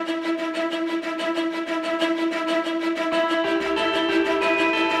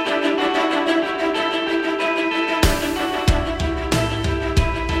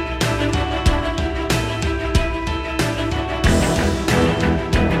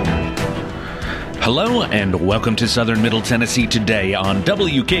Hello and welcome to Southern Middle Tennessee today on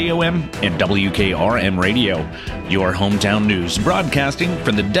WKOM and WKRM Radio, your hometown news broadcasting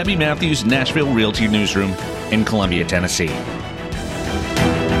from the Debbie Matthews Nashville Realty Newsroom in Columbia, Tennessee.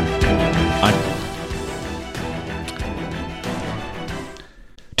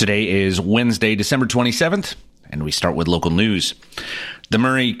 Today is Wednesday, December 27th, and we start with local news. The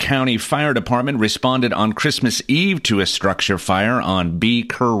Murray County Fire Department responded on Christmas Eve to a structure fire on B.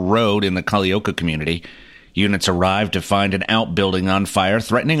 Kerr Road in the Culleoka community. Units arrived to find an outbuilding on fire,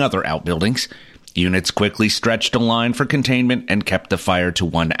 threatening other outbuildings. Units quickly stretched a line for containment and kept the fire to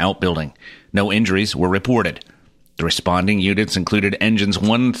one outbuilding. No injuries were reported. The responding units included Engines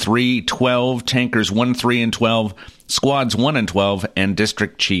 1, 3, 12, Tankers 1, 3, and 12, Squads 1 and 12, and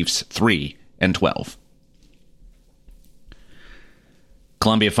District Chiefs 3 and 12.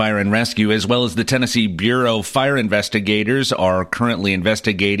 Columbia Fire and Rescue, as well as the Tennessee Bureau of Fire Investigators, are currently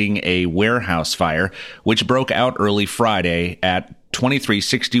investigating a warehouse fire, which broke out early Friday at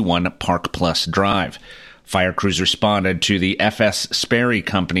 2361 Park Plus Drive. Fire crews responded to the F.S. Sperry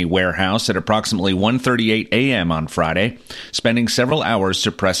Company warehouse at approximately 1:38 a.m. on Friday, spending several hours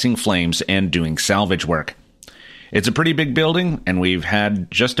suppressing flames and doing salvage work. It's a pretty big building, and we've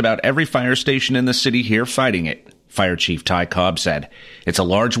had just about every fire station in the city here fighting it, Fire Chief Ty Cobb said. It's a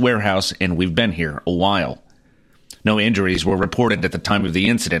large warehouse, and we've been here a while. No injuries were reported at the time of the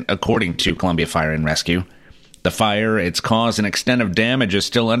incident, according to Columbia Fire and Rescue. The fire, its cause, and extent of damage is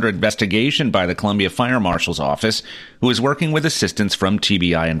still under investigation by the Columbia Fire Marshal's office, who is working with assistance from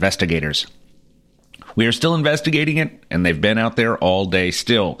TBI investigators. We are still investigating it, and they've been out there all day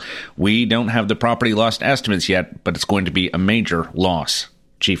still. We don't have the property loss estimates yet, but it's going to be a major loss,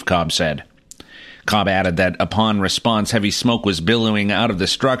 Chief Cobb said. Cobb added that upon response, heavy smoke was billowing out of the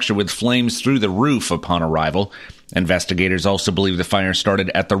structure with flames through the roof upon arrival. Investigators also believe the fire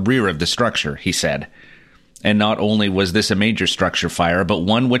started at the rear of the structure, he said. And not only was this a major structure fire, but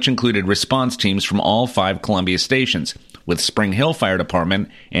one which included response teams from all 5 Columbia stations, with Spring Hill Fire Department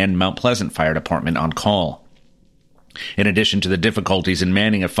and Mount Pleasant Fire Department on call. In addition to the difficulties in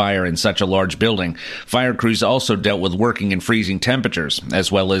manning a fire in such a large building, fire crews also dealt with working in freezing temperatures,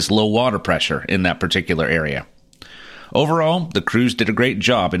 as well as low water pressure in that particular area. Overall, the crews did a great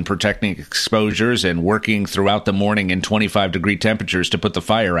job in protecting exposures and working throughout the morning in 25-degree temperatures to put the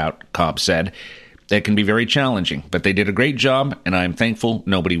fire out, Cobb said. It can be very challenging, but they did a great job, and I am thankful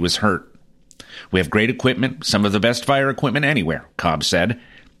nobody was hurt. We have great equipment, some of the best fire equipment anywhere, Cobb said.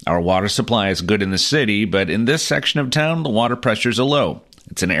 Our water supply is good in the city, but in this section of town, the water pressures are low.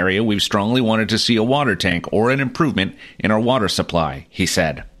 It's an area we've strongly wanted to see a water tank or an improvement in our water supply, he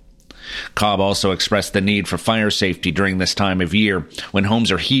said. Cobb also expressed the need for fire safety during this time of year, when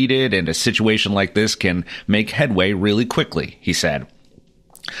homes are heated and a situation like this can make headway really quickly, he said.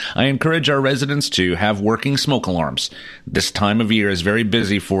 I encourage our residents to have working smoke alarms. This time of year is very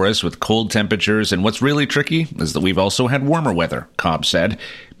busy for us with cold temperatures, and what's really tricky is that we've also had warmer weather, Cobb said.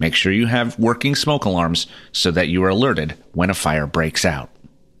 Make sure you have working smoke alarms so that you are alerted when a fire breaks out.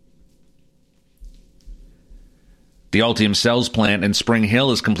 The Ultium Cells plant in Spring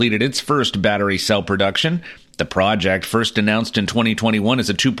Hill has completed its first battery cell production. The project, first announced in 2021 as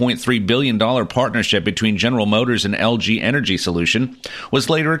a $2.3 billion partnership between General Motors and LG Energy Solution, was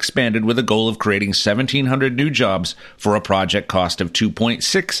later expanded with a goal of creating 1,700 new jobs for a project cost of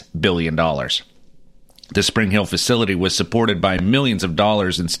 $2.6 billion. The Spring Hill facility was supported by millions of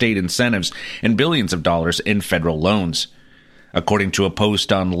dollars in state incentives and billions of dollars in federal loans. According to a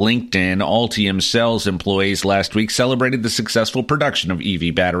post on LinkedIn, Ultium Cells employees last week celebrated the successful production of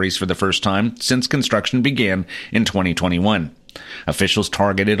EV batteries for the first time since construction began in 2021. Officials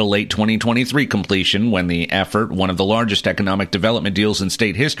targeted a late 2023 completion when the effort, one of the largest economic development deals in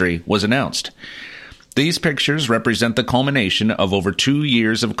state history, was announced. These pictures represent the culmination of over 2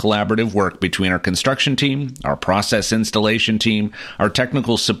 years of collaborative work between our construction team, our process installation team, our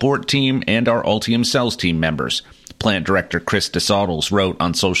technical support team, and our Ultium Cells team members. Plant Director Chris DeSottles wrote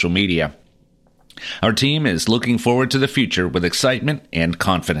on social media. Our team is looking forward to the future with excitement and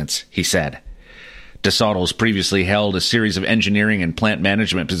confidence, he said. DeSottles previously held a series of engineering and plant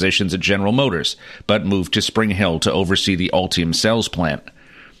management positions at General Motors, but moved to Spring Hill to oversee the Ultium Cells plant.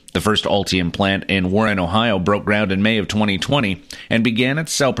 The first Ultium plant in Warren, Ohio broke ground in May of 2020 and began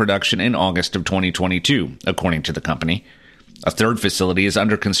its cell production in August of 2022, according to the company. A third facility is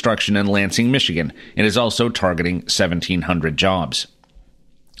under construction in Lansing, Michigan, and is also targeting 1,700 jobs.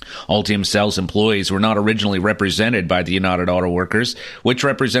 Ultium Cells employees were not originally represented by the United Auto Workers, which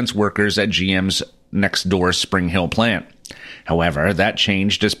represents workers at GM's next-door Spring Hill plant. However, that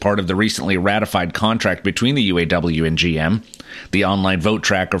changed as part of the recently ratified contract between the UAW and GM. The online vote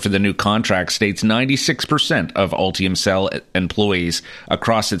tracker for the new contract states 96% of Ultium Cell employees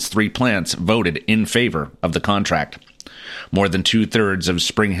across its 3 plants voted in favor of the contract. More than 2/3 of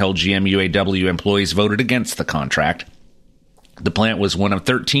Spring Hill GM UAW employees voted against the contract. The plant was one of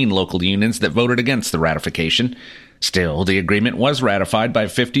 13 local unions that voted against the ratification. Still, the agreement was ratified by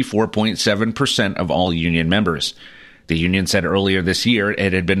 54.7% of all union members. The union said earlier this year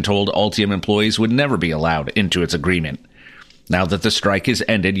it had been told Ultium employees would never be allowed into its agreement. Now that the strike has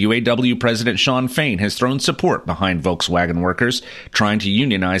ended, UAW President Shawn Fain has thrown support behind Volkswagen workers trying to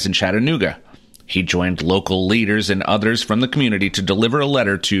unionize in Chattanooga. He joined local leaders and others from the community to deliver a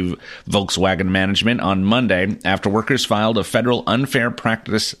letter to Volkswagen management on Monday after workers filed a federal unfair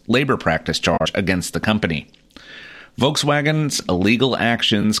labor practice charge against the company. Volkswagen's illegal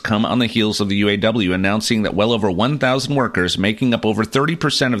actions come on the heels of the UAW announcing that well over 1,000 workers, making up over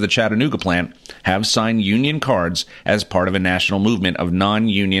 30% of the Chattanooga plant, have signed union cards as part of a national movement of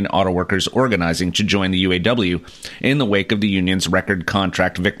non-union auto workers organizing to join the UAW in the wake of the union's record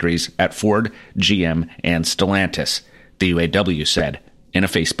contract victories at Ford, GM, and Stellantis, the UAW said in a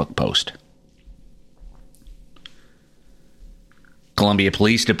Facebook post. Columbia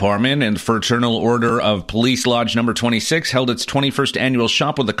Police Department and Fraternal Order of Police Lodge Number 26 held its 21st annual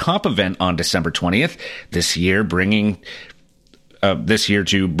Shop with a Cop event on December 20th, this year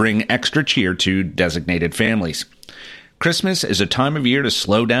to bring extra cheer to designated families. Christmas is a time of year to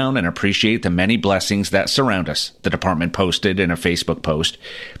slow down and appreciate the many blessings that surround us, the department posted in a Facebook post.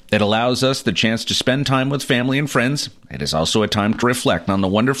 It allows us the chance to spend time with family and friends. It is also a time to reflect on the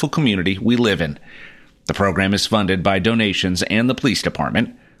wonderful community we live in. The program is funded by donations and the police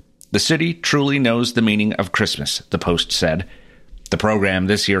department. The city truly knows the meaning of Christmas, the Post said. The program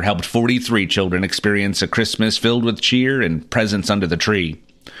this year helped 43 children experience a Christmas filled with cheer and presents under the tree.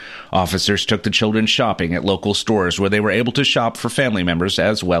 Officers took the children shopping at local stores where they were able to shop for family members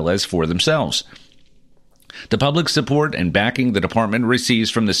as well as for themselves. The public support and backing the department receives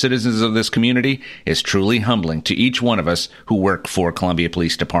from the citizens of this community is truly humbling to each one of us who work for Columbia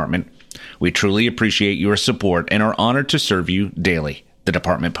Police Department. We truly appreciate your support and are honored to serve you daily, the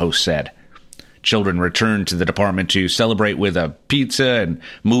department post said. Children returned to the department to celebrate with a pizza and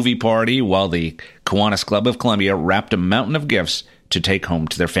movie party while the Kiwanis Club of Columbia wrapped a mountain of gifts to take home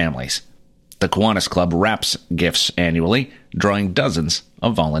to their families. The Kiwanis Club wraps gifts annually, drawing dozens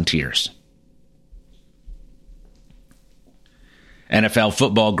of volunteers. NFL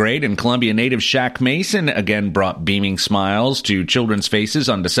football great and Columbia native Shaq Mason again brought beaming smiles to children's faces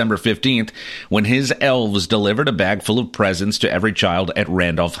on December 15th when his elves delivered a bag full of presents to every child at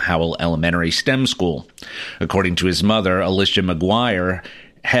Randolph Howell Elementary STEM School. According to his mother, Alicia McGuire,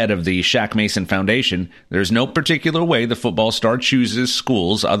 head of the Shaq Mason Foundation, there's no particular way the football star chooses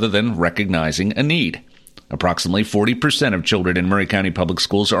schools other than recognizing a need. Approximately 40% of children in Murray County Public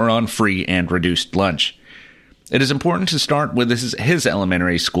Schools are on free and reduced lunch. It is important to start with his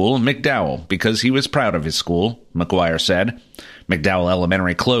elementary school, McDowell, because he was proud of his school, McGuire said. McDowell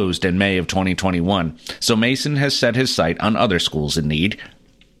Elementary closed in May of 2021, so Mason has set his sight on other schools in need.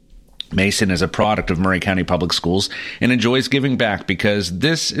 Mason is a product of Murray County Public Schools and enjoys giving back because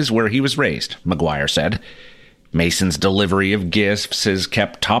this is where he was raised, McGuire said. Mason's delivery of gifts is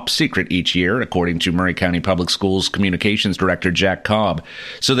kept top secret each year, according to Murray County Public Schools Communications Director Jack Cobb,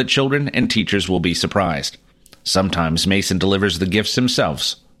 so that children and teachers will be surprised. Sometimes Mason delivers the gifts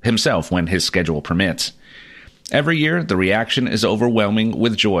himself when his schedule permits. Every year, the reaction is overwhelming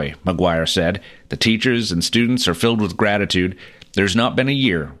with joy, McGuire said. The teachers and students are filled with gratitude. There's not been a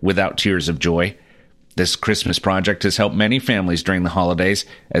year without tears of joy. This Christmas project has helped many families during the holidays,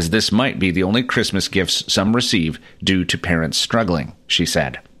 as this might be the only Christmas gifts some receive due to parents struggling, she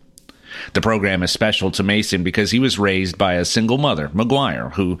said. The program is special to Mason because he was raised by a single mother,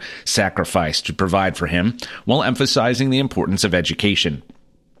 McGuire, who sacrificed to provide for him while emphasizing the importance of education.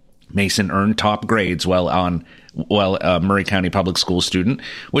 Mason earned top grades while a Murray County Public School student,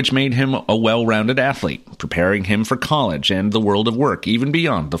 which made him a well-rounded athlete, preparing him for college and the world of work, even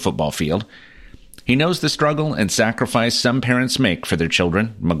beyond the football field. He knows the struggle and sacrifice some parents make for their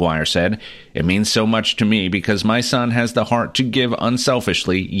children, McGuire said. It means so much to me because my son has the heart to give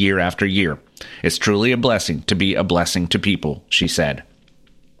unselfishly year after year. It's truly a blessing to be a blessing to people, she said.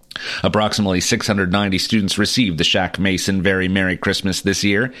 Approximately 690 students received the Shaq Mason Very Merry Christmas this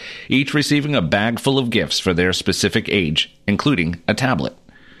year, each receiving a bag full of gifts for their specific age, including a tablet.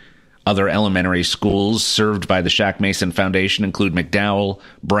 Other elementary schools served by the Shaq Mason Foundation include McDowell,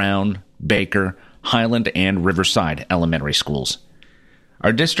 Brown, Baker, Highland, and Riverside elementary schools.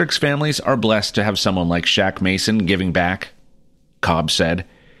 Our district's families are blessed to have someone like Shaq Mason giving back. Cobb said.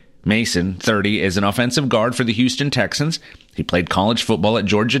 Mason, 30, is an offensive guard for the Houston Texans. He played college football at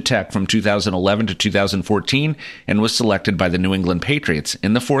Georgia Tech from 2011 to 2014 and was selected by the New England Patriots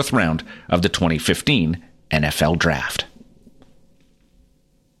in the 4th round of the 2015 NFL Draft.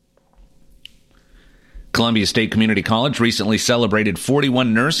 Columbia State Community College recently celebrated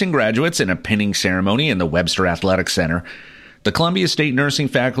 41 nursing graduates in a pinning ceremony in the Webster Athletic Center. The Columbia State nursing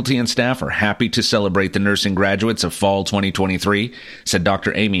faculty and staff are happy to celebrate the nursing graduates of fall 2023, said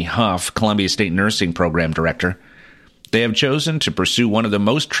Dr. Amy Huff, Columbia State Nursing Program Director. They have chosen to pursue one of the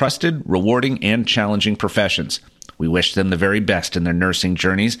most trusted, rewarding, and challenging professions. We wish them the very best in their nursing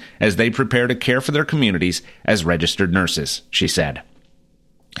journeys as they prepare to care for their communities as registered nurses, she said.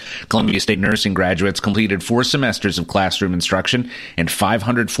 Columbia State nursing graduates completed 4 semesters of classroom instruction and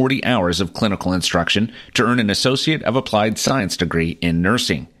 540 hours of clinical instruction to earn an Associate of Applied Science degree in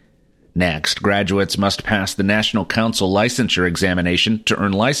nursing. Next, graduates must pass the National Council licensure examination to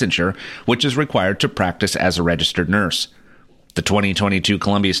earn licensure, which is required to practice as a registered nurse. The 2022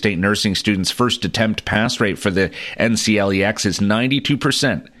 Columbia State nursing students' first attempt pass rate for the NCLEX is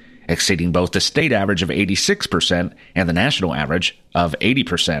 92%. Exceeding both the state average of 86% and the national average of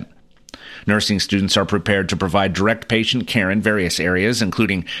 80%. Nursing students are prepared to provide direct patient care in various areas,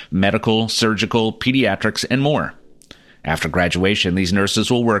 including medical, surgical, pediatrics, and more. After graduation, these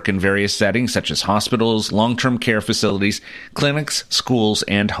nurses will work in various settings such as hospitals, long-term care facilities, clinics, schools,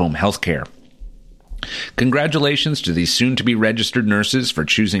 and home health care. Congratulations to these soon-to-be registered nurses for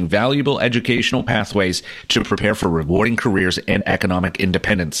choosing valuable educational pathways to prepare for rewarding careers and economic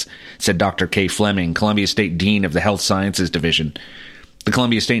independence, said Dr. Kay Fleming, Columbia State Dean of the Health Sciences Division. The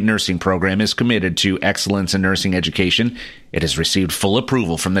Columbia State Nursing Program is committed to excellence in nursing education. It has received full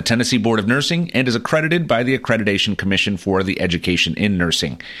approval from the Tennessee Board of Nursing and is accredited by the Accreditation Commission for the Education in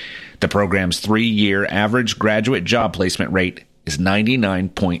Nursing. The program's 3-year average graduate job placement rate is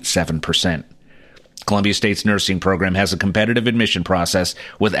 99.7%. Columbia State's nursing program has a competitive admission process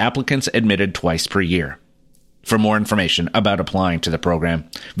with applicants admitted twice per year. For more information about applying to the program,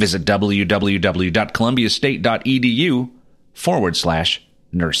 visit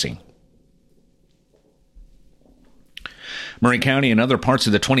www.columbiastate.edu/nursing. Murray County and other parts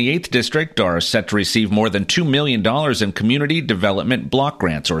of the 28th District are set to receive more than $2 million in Community Development Block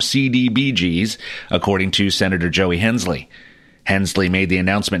Grants, or CDBGs, according to Senator Joey Hensley. Hensley made the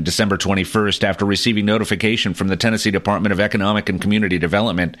announcement December 21st after receiving notification from the Tennessee Department of Economic and Community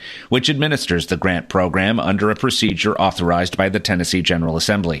Development, which administers the grant program under a procedure authorized by the Tennessee General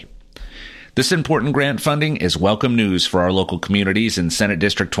Assembly. This important grant funding is welcome news for our local communities in Senate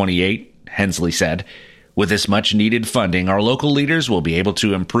District 28, Hensley said. With this much-needed funding, our local leaders will be able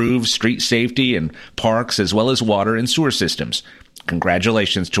to improve street safety and parks as well as water and sewer systems.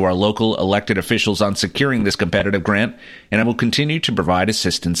 Congratulations to our local elected officials on securing this competitive grant, and I will continue to provide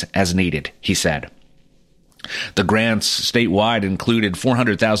assistance as needed, he said. The grants statewide included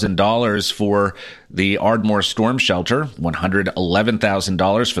 $400,000 for the Ardmore Storm Shelter,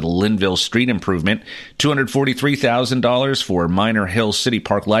 $111,000 for the Linville Street Improvement, $243,000 for Minor Hill City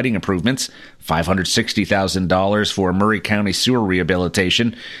Park lighting improvements, $560,000 for Murray County sewer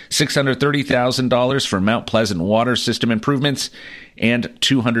rehabilitation, $630,000 for Mount Pleasant water system improvements, and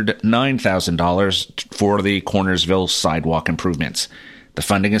 $209,000 for the Cornersville sidewalk improvements. The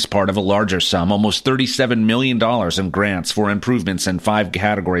funding is part of a larger sum, almost $37 million in grants for improvements in 5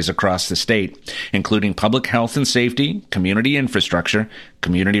 categories across the state, including public health and safety, community infrastructure,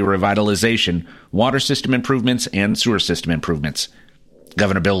 community revitalization, water system improvements, and sewer system improvements.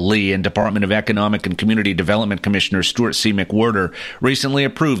 Governor Bill Lee and Department of Economic and Community Development Commissioner Stuart C. McWhorter recently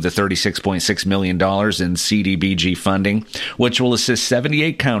approved the $36.6 million in CDBG funding, which will assist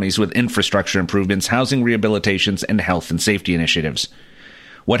 78 counties with infrastructure improvements, housing rehabilitations, and health and safety initiatives.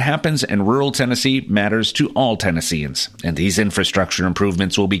 What happens in rural Tennessee matters to all Tennesseans, and these infrastructure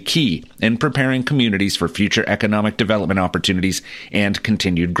improvements will be key in preparing communities for future economic development opportunities and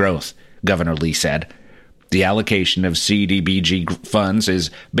continued growth, Governor Lee said. The allocation of CDBG funds is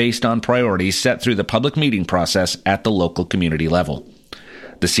based on priorities set through the public meeting process at the local community level.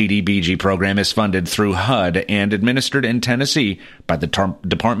 The CDBG program is funded through HUD and administered in Tennessee by the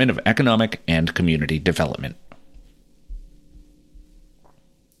Department of Economic and Community Development.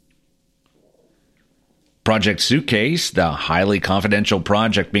 Project Suitcase, the highly confidential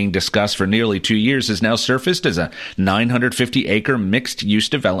project being discussed for nearly 2 years, has now surfaced as a 950-acre mixed-use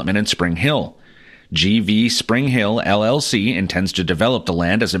development in Spring Hill. GV Spring Hill LLC intends to develop the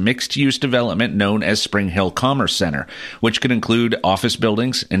land as a mixed-use development known as Spring Hill Commerce Center, which could include office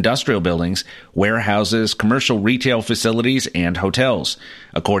buildings, industrial buildings, warehouses, commercial retail facilities, and hotels.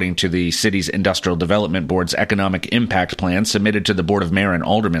 According to the city's Industrial Development Board's Economic Impact Plan submitted to the Board of Mayor and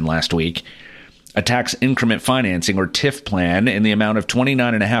Aldermen last week, a tax increment financing, or TIF plan, in the amount of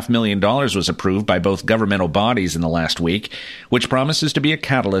 $29.5 million was approved by both governmental bodies in the last week, which promises to be a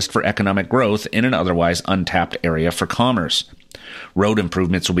catalyst for economic growth in an otherwise untapped area for commerce. Road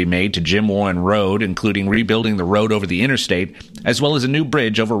improvements will be made to Jim Warren Road, including rebuilding the road over the interstate, as well as a new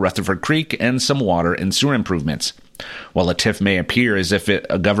bridge over Rutherford Creek and some water and sewer improvements. While a TIF may appear as if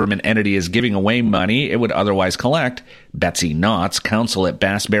a government entity is giving away money it would otherwise collect, Betsy Knotts, counsel at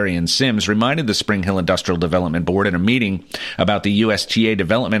Bass, Berry & Sims, reminded the Spring Hill Industrial Development Board in a meeting about the USTA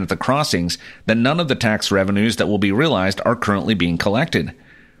development at the crossings that none of the tax revenues that will be realized are currently being collected.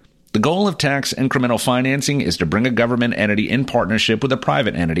 The goal of tax incremental financing is to bring a government entity in partnership with a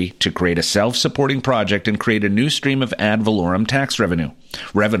private entity to create a self-supporting project and create a new stream of ad valorem tax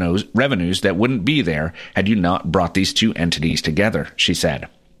revenues that wouldn't be there had you not brought these two entities together, she said.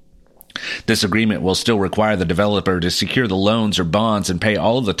 This agreement will still require the developer to secure the loans or bonds and pay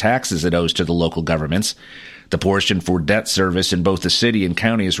all of the taxes it owes to the local governments. The portion for debt service in both the city and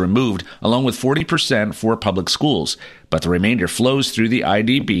county is removed, along with 40% for public schools, but the remainder flows through the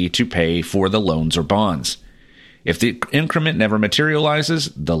IDB to pay for the loans or bonds. If the increment never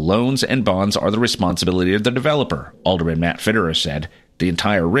materializes, the loans and bonds are the responsibility of the developer, Alderman Matt Fitterer said. The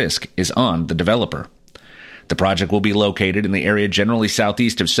entire risk is on the developer. The project will be located in the area generally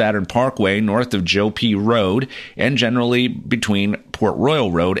southeast of Saturn Parkway, north of Joe P. Road, and generally between Port Royal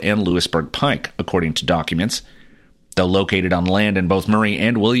Road and Lewisburg Pike, according to documents. Though located on land in both Murray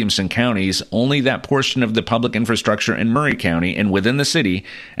and Williamson counties, only that portion of the public infrastructure in Murray County and within the city,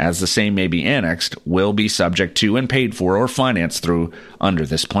 as the same may be annexed, will be subject to and paid for or financed through under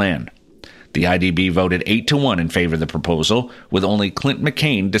this plan. The IDB voted 8-1 in favor of the proposal, with only Clint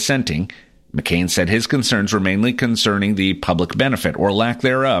McCain dissenting. McCain said his concerns were mainly concerning the public benefit, or lack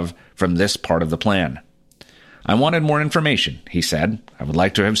thereof, from this part of the plan. I wanted more information, he said. I would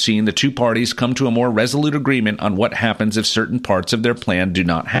like to have seen the two parties come to a more resolute agreement on what happens if certain parts of their plan do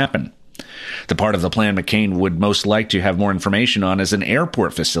not happen. The part of the plan McCain would most like to have more information on is an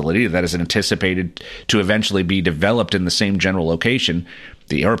airport facility that is anticipated to eventually be developed in the same general location.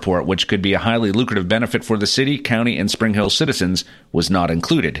 The airport, which could be a highly lucrative benefit for the city, county, and Spring Hill citizens, was not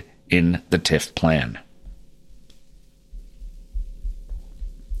included in the TIF plan.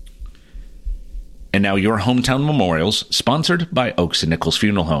 And now your hometown memorials, sponsored by Oaks and Nichols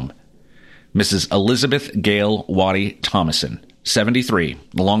Funeral Home. Mrs. Elizabeth Gail Waddy Thomason, 73,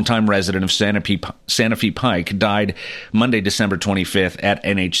 a longtime resident of Santa Fe Pike, died Monday, December 25th at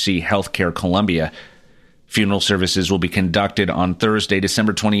NHC Healthcare Columbia. Funeral services will be conducted on Thursday,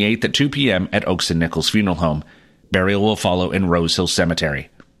 December 28th at 2 p.m. at Oaks and Nichols Funeral Home. Burial will follow in Rose Hill Cemetery.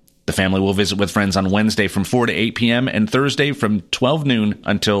 The family will visit with friends on Wednesday from 4 to 8 p.m. and Thursday from 12 noon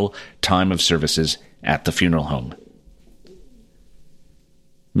until time of services at the funeral home.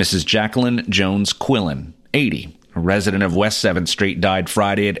 Mrs. Jacqueline Jones Quillen, 80, a resident of West 7th Street, died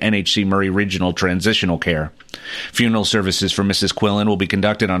Friday at NHC Murray Regional Transitional Care. Funeral services for Mrs. Quillen will be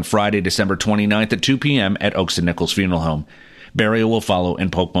conducted on Friday, December 29th at 2 p.m. at Oaks and Nichols Funeral Home. Burial will follow in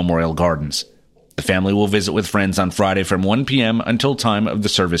Polk Memorial Gardens. The family will visit with friends on Friday from 1 p.m. until time of the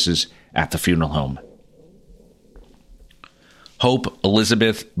services at the funeral home. Hope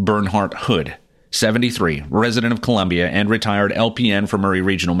Elizabeth Bernhardt Hood, 73, resident of Columbia and retired LPN for Murray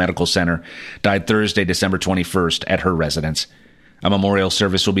Regional Medical Center, died Thursday, December 21st at her residence. A memorial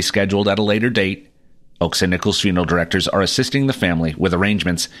service will be scheduled at a later date. Oaks and Nichols funeral directors are assisting the family with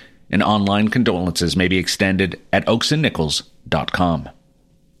arrangements, and online condolences may be extended at oaksandnichols.com.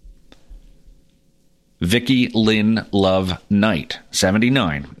 Vicki Lynn Love Knight,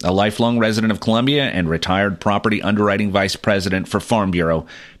 79, a lifelong resident of Columbia and retired property underwriting vice president for Farm Bureau,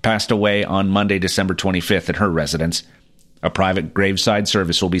 passed away on Monday, December 25th at her residence. A private graveside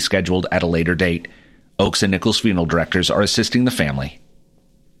service will be scheduled at a later date. Oaks and Nichols funeral directors are assisting the family.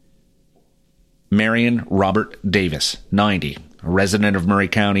 Marion Robert Davis, 90, a resident of Murray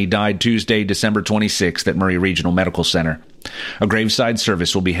County, died Tuesday, December 26th at Murray Regional Medical Center. A graveside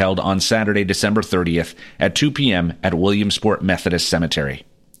service will be held on Saturday, December 30th at 2 p.m. at Williamsport Methodist Cemetery.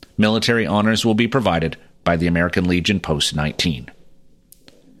 Military honors will be provided by the American Legion Post 19.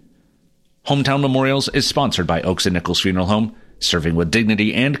 Hometown Memorials is sponsored by Oaks and Nichols Funeral Home, serving with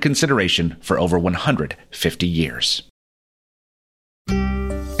dignity and consideration for over 150 years.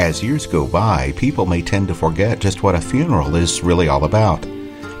 As years go by, people may tend to forget just what a funeral is really all about.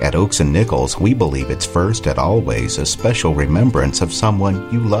 At Oaks and Nichols, we believe it's first and always a special remembrance of someone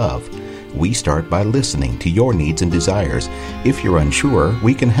you love. We start by listening to your needs and desires. If you're unsure,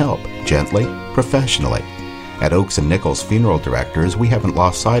 we can help, gently, professionally. At Oaks and Nichols Funeral Directors, we haven't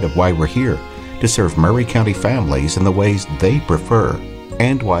lost sight of why we're here, to serve Murray County families in the ways they prefer,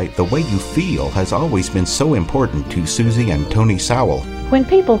 and why the way you feel has always been so important to Susie and Tony Sowell. When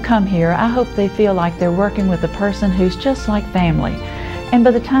people come here, I hope they feel like they're working with a person who's just like family. And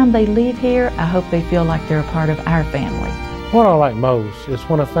by the time they leave here, I hope they feel like they're a part of our family. What I like most is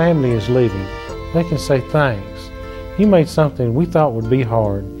when a family is leaving, they can say thanks. You made something we thought would be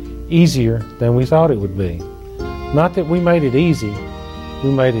hard easier than we thought it would be. Not that we made it easy,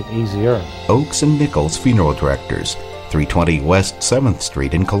 we made it easier. Oaks and Nichols Funeral Directors, 320 West 7th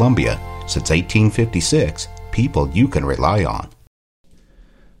Street in Columbia. Since 1856, people you can rely on.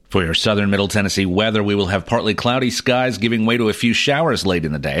 For your southern Middle Tennessee weather, we will have partly cloudy skies giving way to a few showers late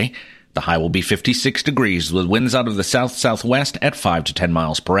in the day. The high will be 56 degrees with winds out of the south-southwest at 5 to 10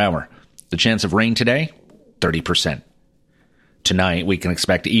 miles per hour. The chance of rain today, 30%. Tonight, we can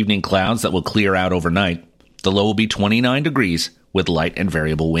expect evening clouds that will clear out overnight. The low will be 29 degrees with light and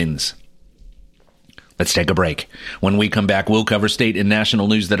variable winds. Let's take a break. When we come back, we'll cover state and national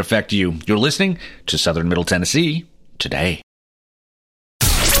news that affect you. You're listening to Southern Middle Tennessee Today.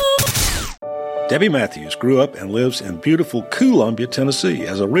 Debbie Matthews grew up and lives in beautiful Columbia, Tennessee.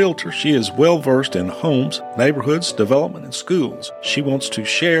 As a realtor, she is well-versed in homes, neighborhoods, development, and schools. She wants to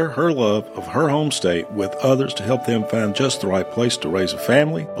share her love of her home state with others to help them find just the right place to raise a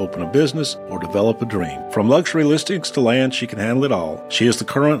family, open a business, or develop a dream. From luxury listings to land, she can handle it all. She is the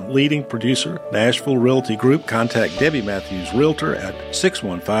current leading producer, Nashville Realty Group. Contact Debbie Matthews Realtor at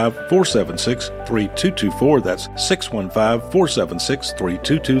 615-476-3224. That's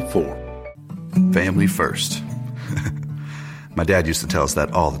 615-476-3224. Family first. My dad used to tell us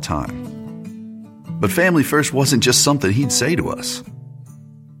that all the time. But family first wasn't just something he'd say to us.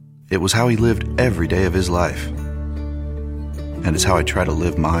 It was how he lived every day of his life. And it's how I try to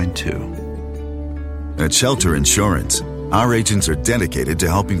live mine, too. At Shelter Insurance, our agents are dedicated to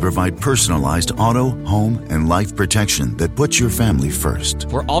helping provide personalized auto, home, and life protection that puts your family first.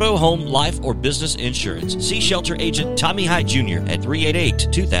 For auto, home, life, or business insurance, see Shelter Agent Tommy Hyde Jr. at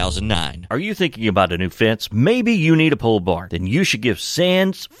 388-2009. Are you thinking about a new fence? Maybe you need a pole barn. Then you should give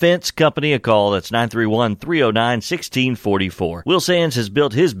Sands Fence Company a call. That's 931-309-1644. Will Sands has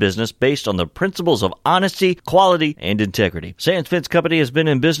built his business based on the principles of honesty, quality, and integrity. Sands Fence Company has been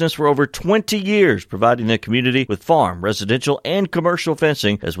in business for over 20 years, providing the community with farm, residential, and commercial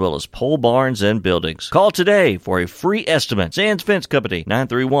fencing, as well as pole barns and buildings. Call today for a free estimate. Sands Fence Company,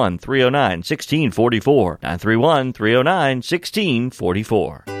 931-309-1644.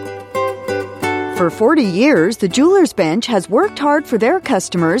 931-309-1644. For 40 years, the Jewelers Bench has worked hard for their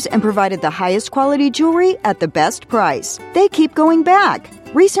customers and provided the highest quality jewelry at the best price. They keep going back.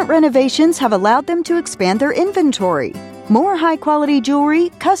 Recent renovations have allowed them to expand their inventory. More high-quality jewelry,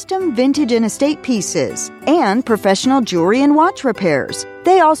 custom vintage and estate pieces, and professional jewelry and watch repairs.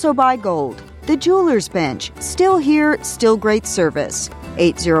 They also buy gold. The Jewelers Bench. Still here, still great service.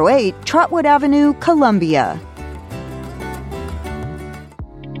 808 Trotwood Avenue, Columbia.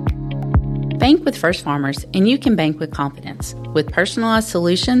 Bank with First Farmers, and you can bank with confidence. With personalized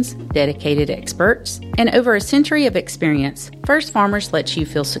solutions, dedicated experts, and over a century of experience, First Farmers lets you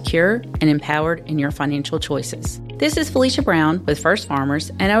feel secure and empowered in your financial choices. This is Felicia Brown with First Farmers,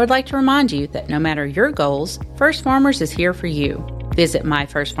 and I would like to remind you that no matter your goals, First Farmers is here for you. Visit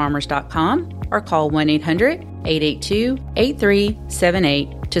myfirstfarmers.com or call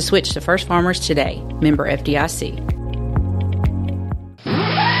 1-800-882-8378 to switch to First Farmers today. Member FDIC.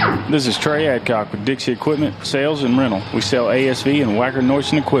 This is Trey Adcock with Dixie Equipment Sales and Rental. We sell ASV and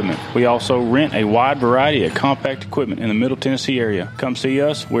Wacker-Neuson equipment. We also rent a wide variety of compact equipment in the Middle Tennessee area. Come see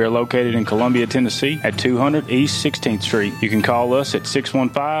us. We are located in Columbia, Tennessee at 200 East 16th Street. You can call us at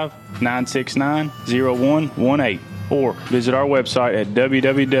 615-969-0118 or visit our website at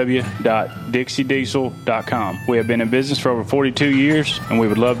www.dixiediesel.com. We have been in business for over 42 years, and we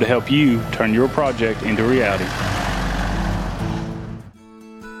would love to help you turn your project into reality.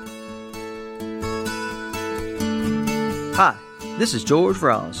 Hi, this is George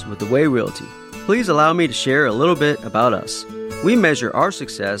Ross with The Way Realty. Please allow me to share a little bit about us. We measure our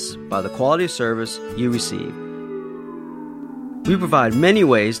success by the quality of service you receive. We provide many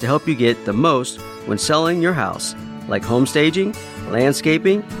ways to help you get the most when selling your house, like home staging,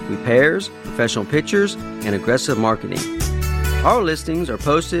 landscaping, repairs, professional pictures, and aggressive marketing. Our listings are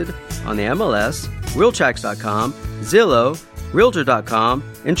posted on the MLS, Realtracs.com, Zillow, Realtor.com,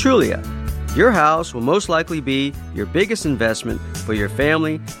 and Trulia. Your house will most likely be your biggest investment for your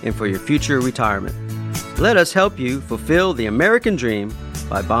family and for your future retirement. Let us help you fulfill the American dream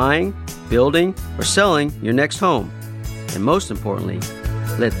by buying, building, or selling your next home. And most importantly,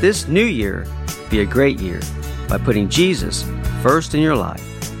 let this new year be a great year by putting Jesus first in your life.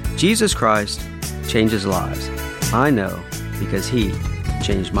 Jesus Christ changes lives. I know because He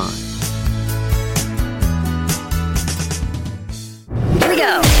changed mine. Here we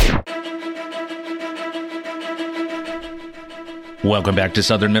go. Welcome back to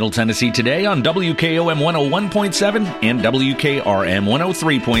Southern Middle Tennessee today on WKOM 101.7 and WKRM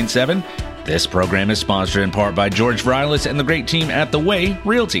 103.7. This program is sponsored in part by George Vriles and the great team at The Way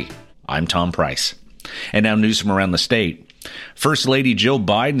Realty. I'm Tom Price. And now news from around the state. First Lady Jill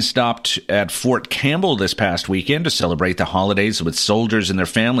Biden stopped at Fort Campbell this past weekend to celebrate the holidays with soldiers and their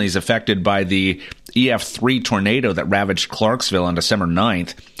families affected by the EF3 tornado that ravaged Clarksville on December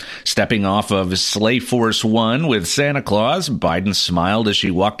 9th. Stepping off of Sleigh Force One with Santa Claus, Biden smiled as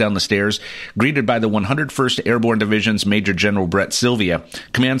she walked down the stairs, greeted by the 101st Airborne Division's Major General Brett Sylvia,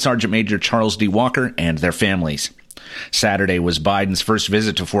 Command Sergeant Major Charles D. Walker, and their families. Saturday was Biden's first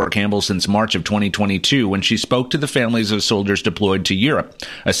visit to Fort Campbell since March of 2022 when she spoke to the families of soldiers deployed to Europe,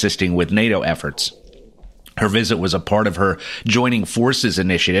 assisting with NATO efforts. Her visit was a part of her Joining Forces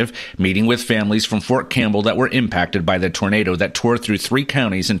initiative, meeting with families from Fort Campbell that were impacted by the tornado that tore through 3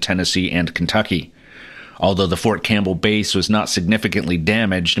 counties in Tennessee and Kentucky. Although the Fort Campbell base was not significantly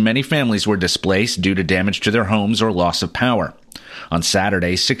damaged, many families were displaced due to damage to their homes or loss of power. On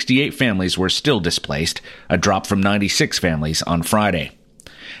Saturday, 68 families were still displaced, a drop from 96 families on Friday.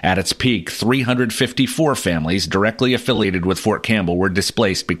 At its peak, 354 families directly affiliated with Fort Campbell were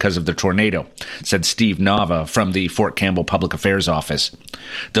displaced because of the tornado, said Steve Nava from the Fort Campbell Public Affairs Office.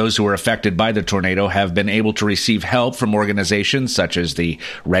 Those who were affected by the tornado have been able to receive help from organizations such as the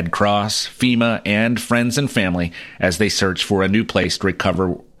Red Cross, FEMA, and Friends and Family as they search for a new place to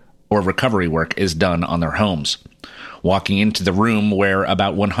recover or recovery work is done on their homes. Walking into the room where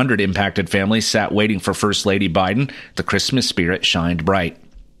about 100 impacted families sat waiting for First Lady Biden, the Christmas spirit shined bright.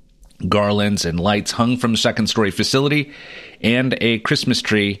 Garlands and lights hung from the second-story facility, and a Christmas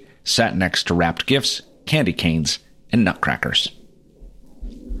tree sat next to wrapped gifts, candy canes, and nutcrackers.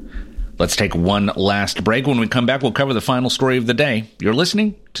 Let's take one last break. When we come back, we'll cover the final story of the day. You're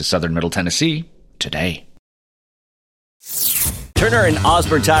listening to Southern Middle Tennessee Today. Turner and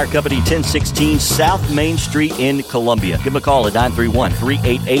Osborne Tire Company, 1016 South Main Street in Columbia. Give them a call at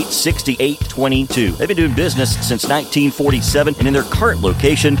 931-388-6822. They've been doing business since 1947 and in their current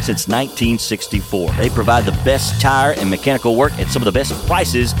location since 1964. They provide the best tire and mechanical work at some of the best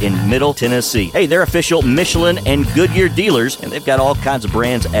prices in Middle Tennessee. Hey, they're official Michelin and Goodyear dealers, and they've got all kinds of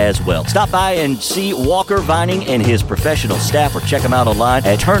brands as well. Stop by and see Walker Vining and his professional staff, or check them out online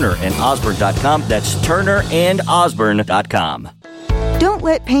at turnerandosborne.com. That's turnerandosborne.com. Don't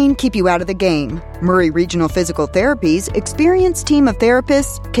let pain keep you out of the game. Murray Regional Physical Therapy's experienced team of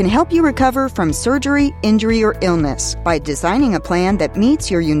therapists can help you recover from surgery, injury, or illness by designing a plan that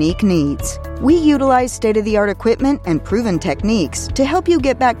meets your unique needs. We utilize state-of-the-art equipment and proven techniques to help you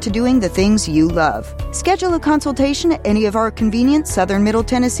get back to doing the things you love. Schedule a consultation at any of our convenient Southern Middle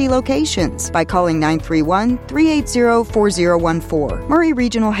Tennessee locations by calling 931-380-4014. Murray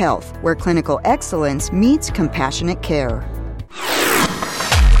Regional Health, where clinical excellence meets compassionate care.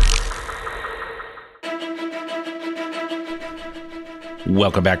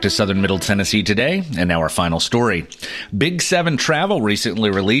 Welcome back to Southern Middle Tennessee Today, and now our final story. Big 7 Travel recently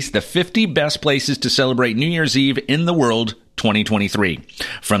released the 50 best places to celebrate New Year's Eve in the world 2023.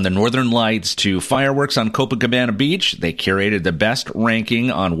 From the Northern Lights to fireworks on Copacabana Beach, they curated the best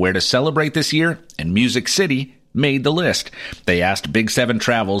ranking on where to celebrate this year, and Music City made the list. They asked Big 7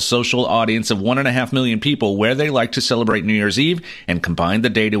 Travel's social audience of 1.5 million people where they like to celebrate New Year's Eve and combined the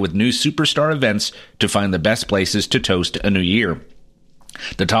data with new superstar events to find the best places to toast a new year.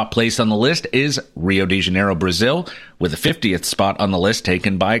 The top place on the list is Rio de Janeiro, Brazil, with the 50th spot on the list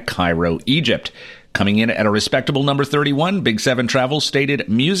taken by Cairo, Egypt. Coming in at a respectable number 31, Big 7 Travel stated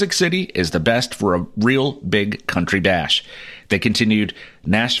Music City is the best for a real big country bash. They continued,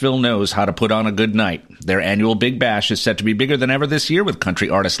 Nashville knows how to put on a good night. Their annual Big Bash is set to be bigger than ever this year, with country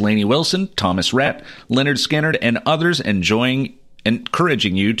artists Lainey Wilson, Thomas Rhett, Leonard Skinner, and others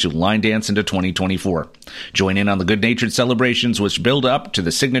encouraging you to line dance into 2024. Join in on the good-natured celebrations which build up to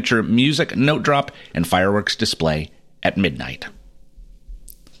the signature music note drop and fireworks display at midnight.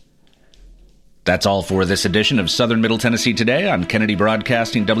 That's all for this edition of Southern Middle Tennessee Today on Kennedy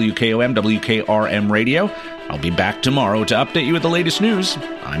Broadcasting, WKOM, WKRM Radio. I'll be back tomorrow to update you with the latest news.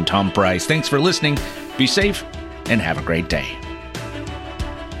 I'm Tom Price. Thanks for listening. Be safe and have a great day.